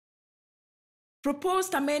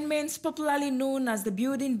Proposed amendments, popularly known as the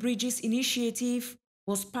Building Bridges Initiative,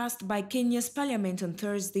 was passed by Kenya's parliament on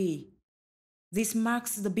Thursday. This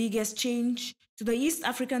marks the biggest change to the East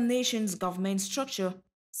African nation's government structure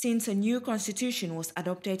since a new constitution was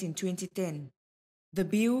adopted in 2010. The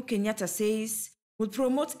bill, Kenyatta says, would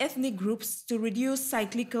promote ethnic groups to reduce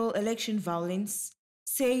cyclical election violence,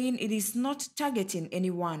 saying it is not targeting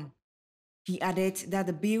anyone. He added that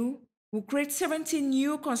the bill will create 17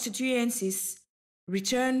 new constituencies,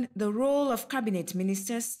 return the role of cabinet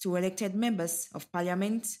ministers to elected members of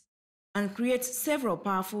parliament, and create several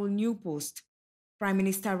powerful new posts. Prime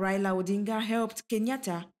Minister Raila Odinga helped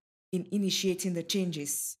Kenyatta in initiating the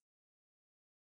changes.